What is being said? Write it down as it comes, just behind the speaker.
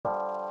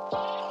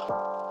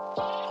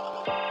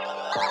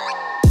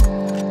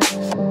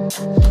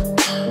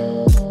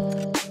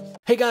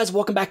Hey guys,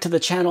 welcome back to the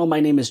channel. My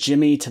name is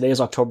Jimmy. Today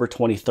is October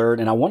 23rd,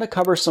 and I want to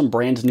cover some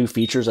brand new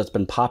features that's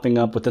been popping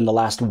up within the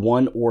last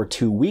 1 or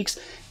 2 weeks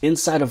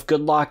inside of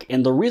GoodLock.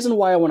 And the reason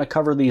why I want to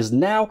cover these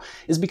now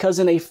is because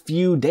in a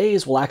few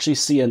days, we'll actually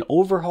see an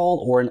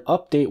overhaul or an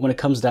update when it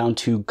comes down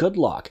to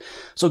GoodLock.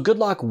 So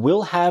GoodLock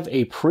will have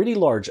a pretty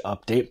large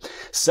update.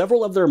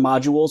 Several of their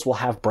modules will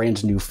have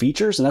brand new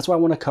features, and that's why I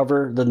want to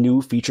cover the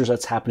new features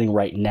that's happening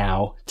right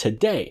now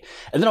today.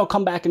 And then I'll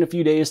come back in a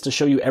few days to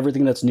show you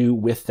everything that's new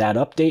with that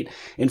update.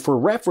 And for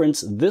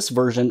reference, this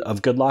version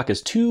of GoodLock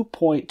is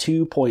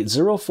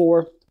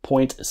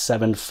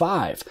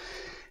 2.2.04.75.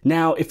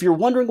 Now, if you're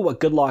wondering what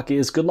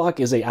GoodLock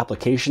is an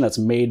application that's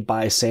made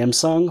by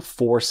Samsung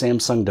for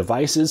Samsung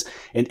devices.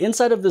 And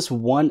inside of this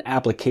one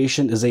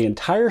application is an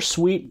entire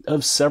suite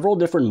of several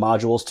different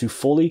modules to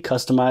fully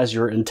customize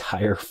your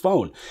entire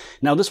phone.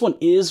 Now, this one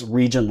is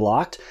region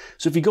locked.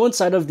 So if you go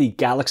inside of the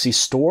Galaxy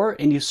Store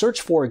and you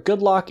search for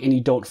GoodLock and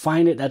you don't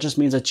find it, that just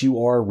means that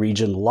you are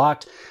region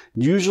locked.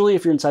 Usually,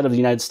 if you're inside of the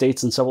United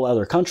States and several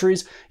other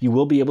countries, you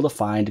will be able to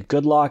find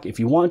GoodLock. If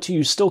you want to,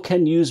 you still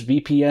can use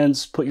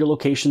VPNs, put your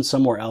location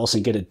somewhere else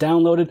and get it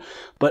downloaded,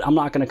 but I'm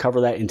not going to cover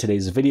that in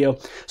today's video.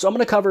 So I'm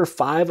going to cover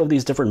 5 of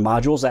these different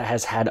modules that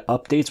has had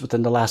updates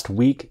within the last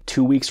week,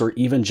 2 weeks, or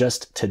even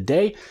just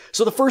today.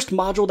 So the first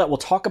module that we'll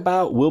talk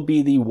about will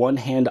be the One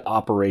Hand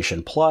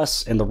Operation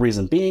Plus, and the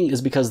reason being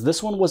is because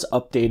this one was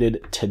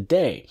updated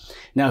today.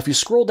 Now, if you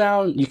scroll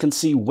down, you can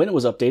see when it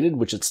was updated,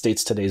 which it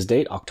states today's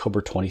date,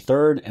 October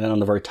 23rd. And then on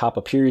the very top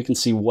up here, you can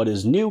see what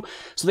is new.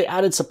 So they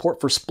added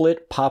support for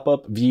split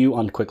pop-up view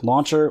on Quick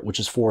Launcher, which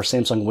is for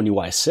Samsung One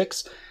UI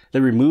 6. They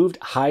removed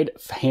hide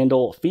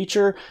handle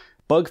feature,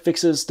 bug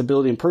fixes,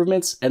 stability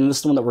improvements, and this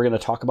is the one that we're going to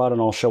talk about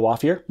and I'll show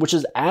off here, which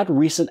is add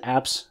recent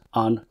apps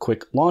on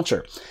Quick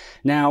Launcher.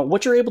 Now,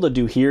 what you're able to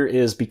do here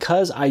is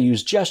because I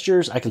use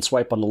gestures, I can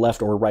swipe on the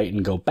left or right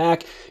and go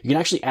back. You can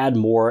actually add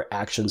more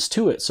actions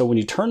to it. So when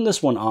you turn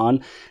this one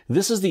on,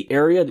 this is the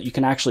area that you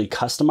can actually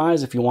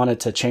customize if you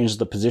wanted to change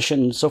the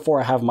position. So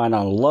far, I have mine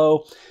on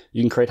low.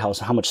 You can create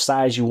how much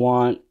size you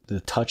want, the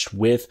touch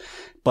width.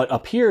 But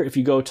up here, if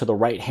you go to the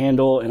right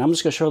handle, and I'm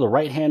just going to show the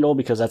right handle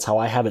because that's how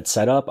I have it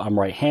set up. I'm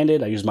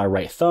right-handed. I use my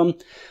right thumb.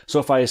 So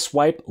if I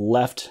swipe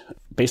left,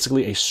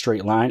 basically a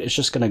straight line, it's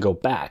just going to go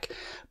back.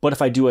 But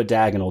if I do a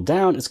diagonal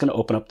down, it's going to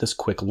open up this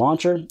quick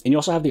launcher. And you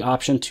also have the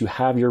option to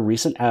have your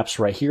recent apps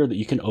right here that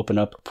you can open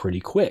up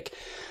pretty quick.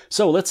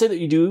 So let's say that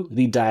you do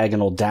the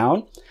diagonal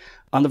down.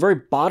 On the very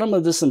bottom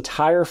of this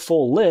entire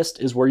full list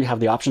is where you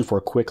have the option for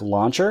a quick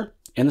launcher.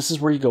 And this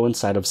is where you go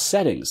inside of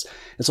settings.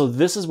 And so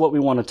this is what we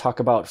want to talk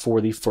about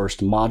for the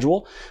first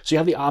module. So you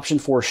have the option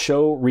for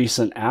show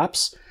recent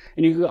apps.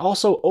 And you can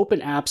also open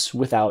apps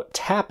without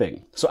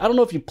tapping. So I don't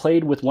know if you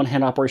played with One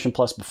Hand Operation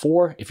Plus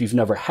before. If you've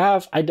never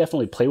have, I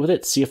definitely play with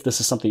it. See if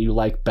this is something you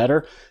like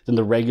better than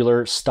the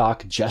regular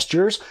stock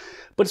gestures.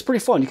 But it's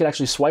pretty fun. You can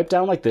actually swipe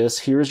down like this.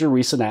 Here's your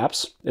recent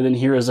apps. And then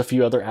here is a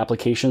few other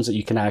applications that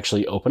you can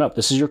actually open up.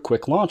 This is your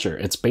quick launcher.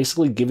 It's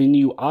basically giving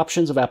you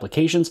options of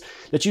applications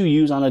that you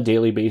use on a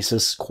daily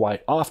basis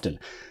quite often.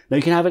 Now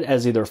you can have it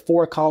as either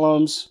 4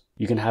 columns.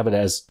 You can have it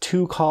as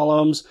 2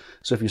 columns.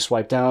 So if you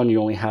swipe down, you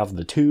only have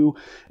the 2.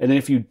 And then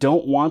if you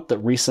don't want the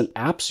recent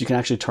apps, you can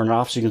actually turn it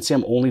off. So you can see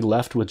I'm only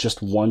left with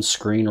just one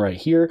screen right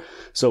here.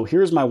 So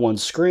here's my one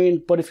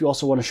screen. But if you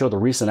also want to show the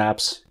recent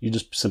apps, you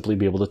just simply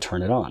be able to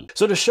turn it on.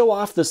 So to show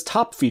off this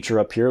top feature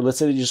up here, let's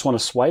say that you just want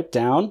to swipe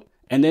down.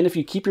 And then if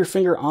you keep your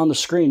finger on the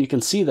screen, you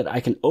can see that I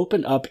can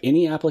open up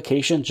any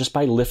application just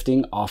by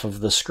lifting off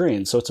of the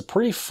screen. So it's a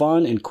pretty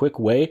fun and quick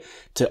way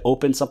to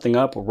open something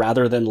up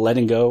rather than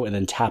letting go and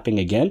then tapping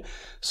again.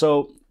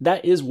 So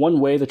that is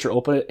one way that you're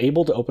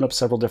able to open up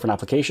several different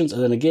applications.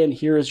 And then again,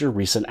 here is your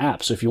recent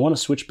apps. So if you want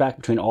to switch back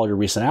between all your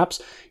recent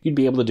apps, you'd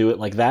be able to do it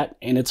like that,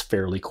 and it's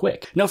fairly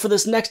quick. Now for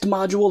this next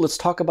module, let's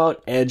talk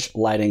about Edge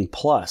Lighting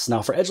Plus.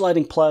 Now for Edge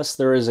Lighting Plus,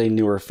 there is a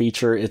newer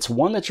feature. It's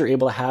one that you're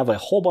able to have a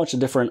whole bunch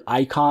of different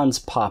icons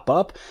pop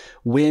up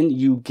when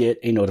you get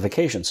a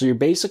notification. So you're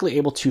basically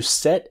able to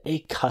set a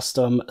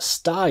custom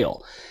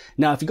style.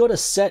 Now, if you go to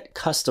set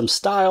custom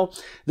style,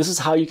 this is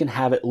how you can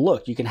have it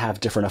look. You can have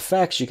different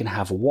effects. You can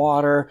have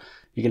water.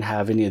 You can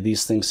have any of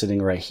these things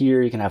sitting right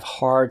here. You can have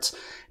hearts.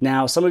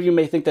 Now, some of you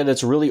may think that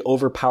it's really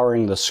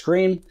overpowering the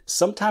screen.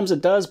 Sometimes it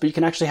does, but you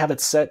can actually have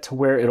it set to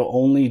where it'll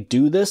only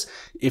do this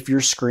if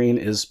your screen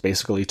is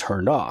basically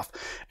turned off.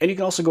 And you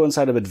can also go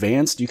inside of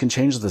advanced. You can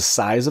change the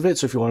size of it.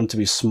 So if you want it to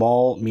be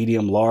small,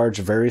 medium, large,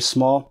 very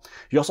small.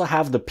 You also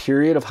have the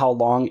period of how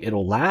long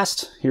it'll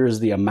last. Here's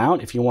the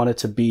amount. If you want it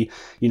to be,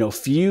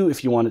 few,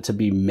 if you want it to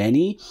be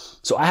many.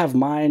 So I have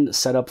mine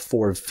set up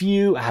for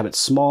few. I have it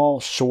small,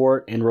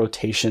 short, and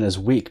rotation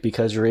as week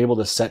because you're able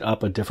to set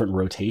up a different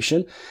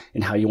rotation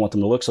and how you want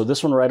them to look. So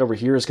this one right over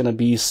here is going to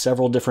be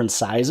several different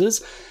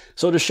sizes.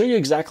 So to show you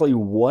exactly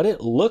what it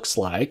looks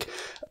like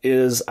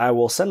is I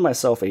will send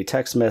myself a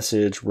text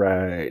message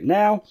right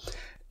now.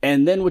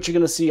 And then what you're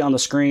going to see on the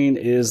screen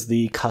is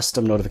the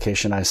custom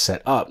notification I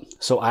set up.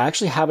 So I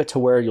actually have it to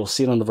where you'll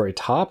see it on the very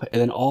top,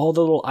 and then all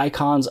the little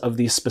icons of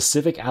the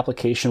specific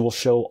application will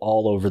show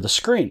all over the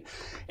screen.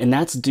 And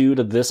that's due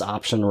to this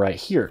option right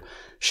here.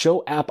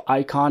 Show app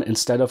icon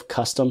instead of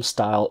custom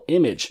style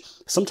image.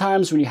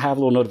 Sometimes when you have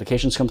little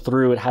notifications come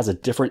through, it has a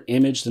different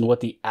image than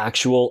what the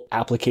actual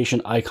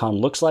application icon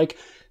looks like.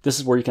 This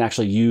is where you can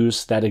actually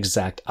use that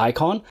exact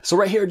icon. So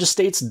right here, it just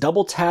states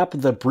double tap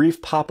the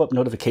brief pop-up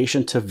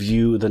notification to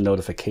view the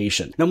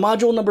notification. Now,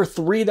 module number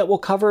 3 that we'll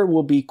cover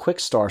will be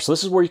QuickStar. So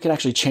this is where you can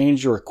actually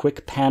change your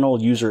quick panel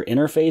user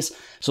interface.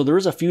 So there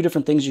is a few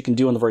different things you can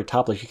do on the very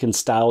top, like you can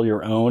style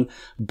your own,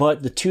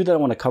 but the two that I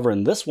want to cover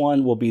in this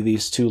one will be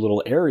these two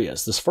little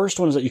areas. This first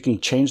one is that you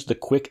can change the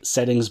quick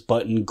settings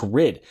button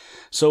grid.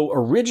 So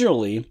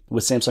originally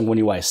with Samsung One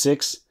UI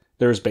 6,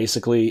 there's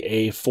basically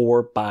a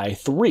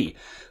 4x3.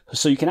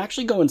 So you can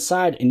actually go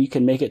inside and you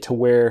can make it to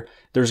where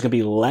there's going to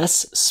be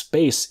less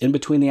space in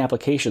between the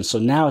applications. So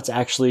now it's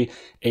actually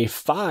a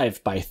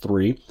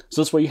 5x3.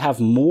 So this way you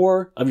have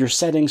more of your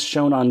settings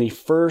shown on the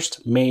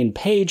first main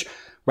page.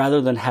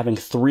 Rather than having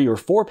 3 or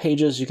 4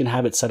 pages, you can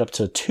have it set up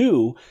to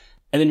 2,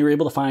 and then you're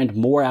able to find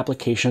more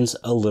applications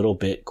a little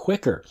bit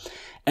quicker.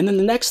 And then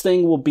the next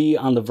thing will be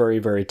on the very,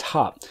 very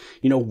top.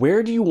 You know,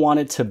 where do you want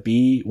it to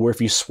be where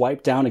if you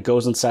swipe down, it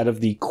goes inside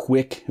of the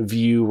quick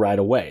view right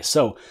away?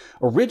 So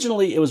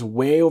originally it was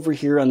way over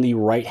here on the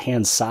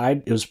right-hand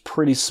side. It was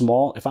pretty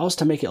small. If I was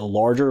to make it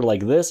larger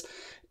like this,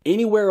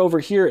 anywhere over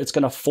here, it's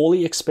going to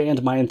fully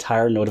expand my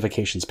entire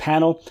notifications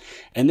panel.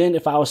 And then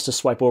if I was to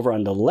swipe over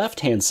on the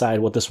left-hand side,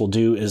 what this will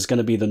do is going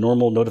to be the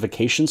normal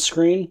notification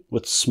screen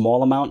with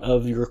small amount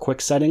of your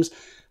quick settings.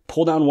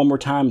 Pull down one more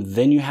time,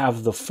 then you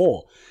have the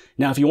full.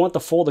 Now, if you want the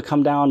full to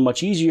come down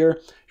much easier,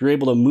 you're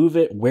able to move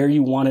it where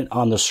you want it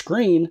on the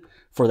screen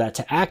for that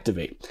to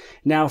activate.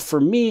 Now, for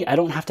me, I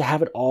don't have to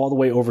have it all the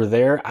way over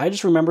there. I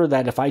just remember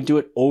that if I do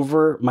it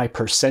over my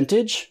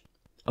percentage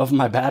of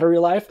my battery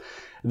life,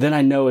 then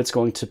I know it's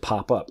going to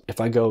pop up. If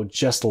I go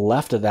just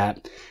left of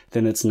that,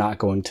 then it's not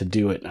going to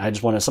do it.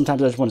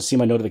 Sometimes I just want to see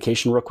my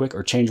notification real quick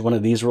or change one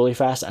of these really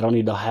fast. I don't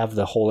need to have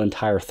the whole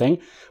entire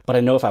thing, but I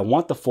know if I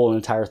want the full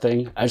entire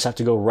thing, I just have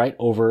to go right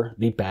over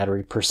the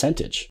battery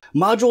percentage.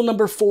 Module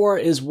number 4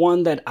 is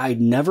one that I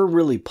never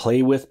really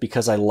play with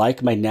because I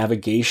like my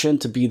navigation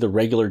to be the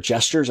regular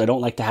gestures. I don't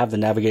like to have the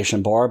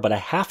navigation bar, but I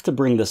have to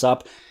bring this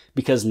up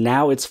because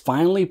now it's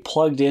finally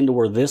plugged into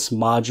where this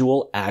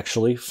module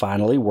actually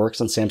finally works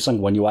on Samsung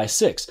One UI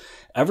 6.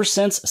 Ever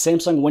since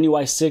Samsung One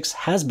UI 6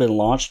 has been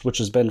launched, which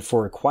has been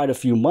for quite a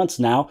few months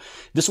now,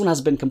 this one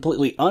has been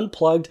completely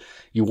unplugged.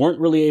 You weren't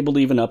really able to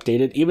even update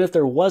it. Even if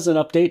there was an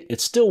update,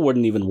 it still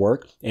wouldn't even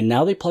work. And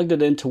now they plugged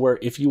it into where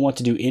if you want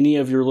to do any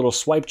of your little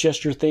swipe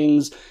gesture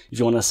things, if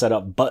you want to set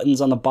up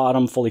buttons on the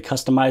bottom, fully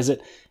customize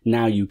it,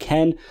 now you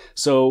can.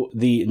 So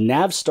the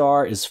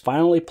NavStar is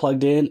finally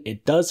plugged in.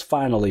 It does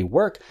finally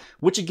work,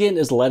 which again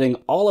is letting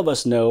all of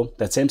us know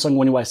that Samsung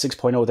One UI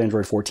 6.0 with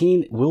Android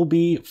 14 will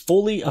be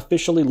fully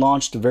officially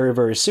launched very,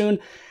 very soon,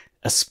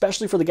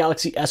 especially for the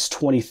Galaxy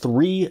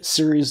S23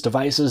 series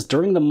devices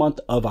during the month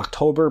of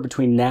October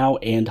between now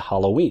and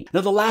Halloween.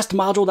 Now, the last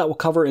module that we'll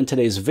cover in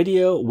today's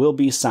video will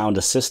be Sound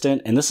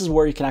Assistant, and this is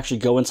where you can actually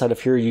go inside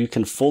of here. You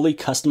can fully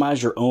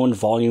customize your own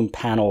volume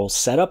panel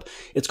setup.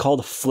 It's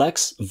called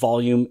Flex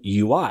Volume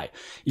UI.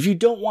 If you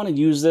don't want to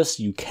use this,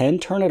 you can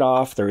turn it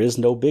off. There is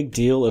no big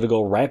deal. It'll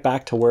go right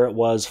back to where it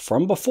was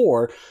from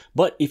before.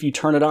 But if you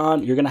turn it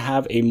on, you're going to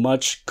have a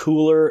much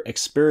cooler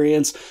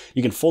experience.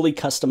 You can fully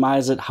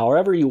customize it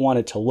however you want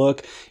it to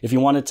look. If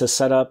you want it to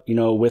set up,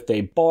 with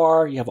a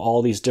bar, you have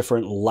all these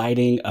different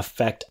lighting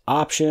effect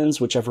options,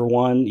 whichever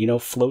one,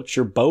 floats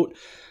your boat.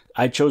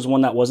 I chose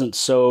one that wasn't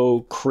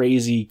so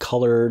crazy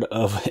colored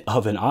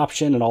of an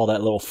option and all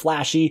that little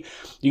flashy.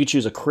 You can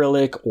choose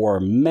acrylic or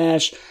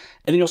mesh.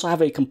 And then you also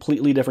have a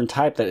completely different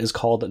type that is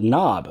called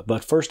knob.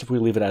 But first, if we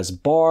leave it as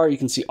bar, you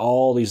can see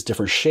all these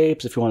different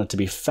shapes. If you want it to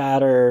be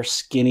fatter,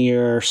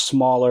 skinnier,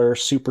 smaller,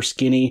 super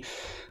skinny,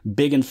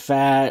 big and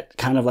fat,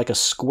 kind of like a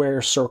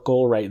square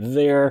circle right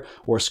there,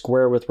 or a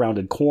square with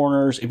rounded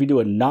corners. If you do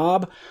a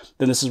knob,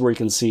 then this is where you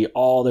can see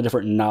all the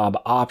different knob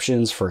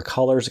options for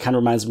colors. It kind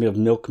of reminds me of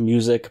Milk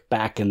Music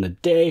back in the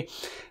day.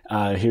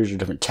 Here's your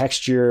different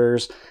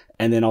textures.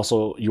 And then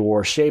also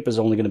your shape is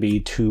only going to be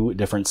 2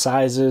 different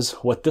sizes.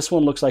 What this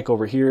one looks like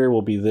over here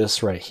will be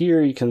this right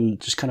here. You can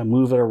just kind of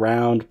move it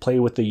around, play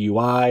with the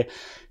UI.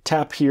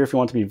 Tap here if you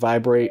want to be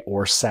vibrate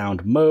or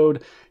sound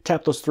mode.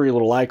 Tap those 3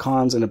 little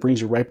icons and it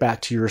brings you right back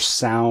to your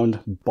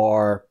sound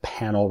bar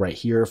panel right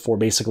here for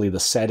basically the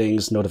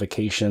settings,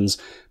 notifications,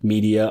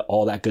 media,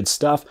 all that good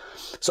stuff.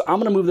 So I'm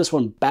going to move this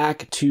one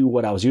back to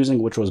what I was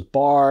using, which was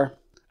bar.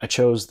 I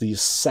chose the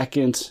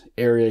second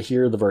area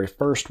here, the very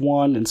first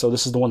one, and so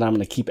this is the one that I'm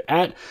going to keep it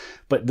at.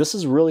 But this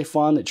is really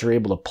fun that you're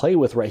able to play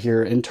with right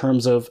here in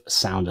terms of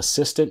sound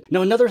assistant.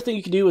 Now, another thing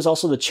you can do is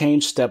also the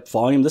change step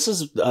volume. This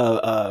is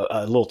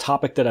a little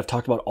topic that I've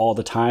talked about all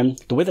the time.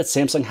 The way that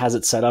Samsung has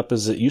it set up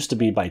is it used to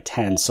be by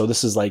 10. So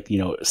this is like,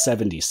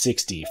 70,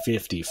 60,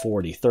 50,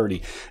 40,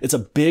 30. It's a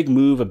big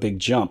move, a big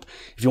jump.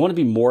 If you want to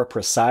be more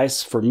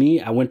precise, for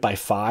me, I went by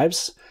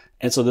 5s.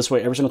 And so this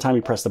way, every single time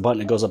you press the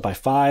button, it goes up by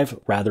 5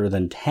 rather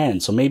than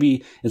 10. So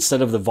maybe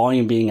instead of the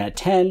volume being at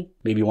 10,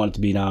 maybe you want it to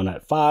be down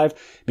at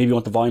 5. Maybe you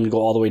want the volume to go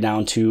all the way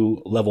down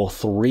to level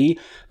 3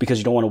 because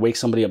you don't want to wake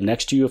somebody up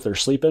next to you if they're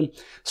sleeping.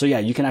 So yeah,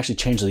 you can actually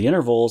change the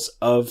intervals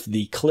of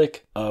the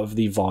click of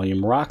the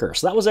volume rocker.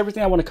 So that was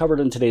everything I want to cover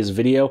in today's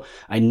video.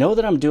 I know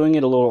that I'm doing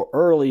it a little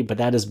early, but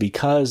that is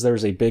because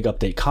there's a big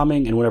update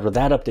coming. And whenever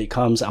that update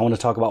comes, I want to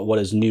talk about what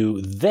is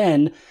new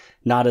then,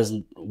 not as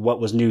what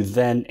was new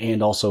then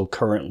and also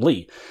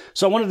currently.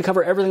 So I wanted to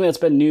cover everything that's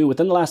been new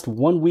within the last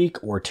 1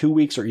 week or 2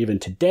 weeks or even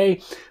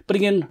today. But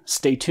again,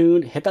 stay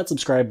tuned, hit that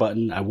subscribe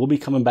button. I will be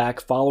coming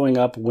back following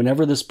up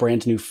whenever this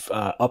brand new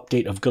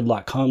update of Good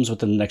Lock comes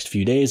within the next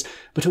few days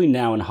between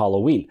now and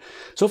Halloween.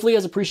 So hopefully you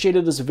guys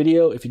appreciated this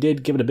video. If you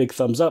did, give it a big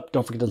thumbs up.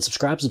 Don't forget to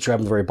subscribe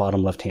on the very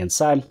bottom left-hand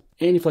side.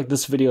 And if you like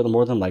this video, then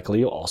more than likely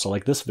you'll also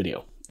like this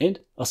video. And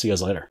I'll see you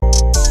guys later.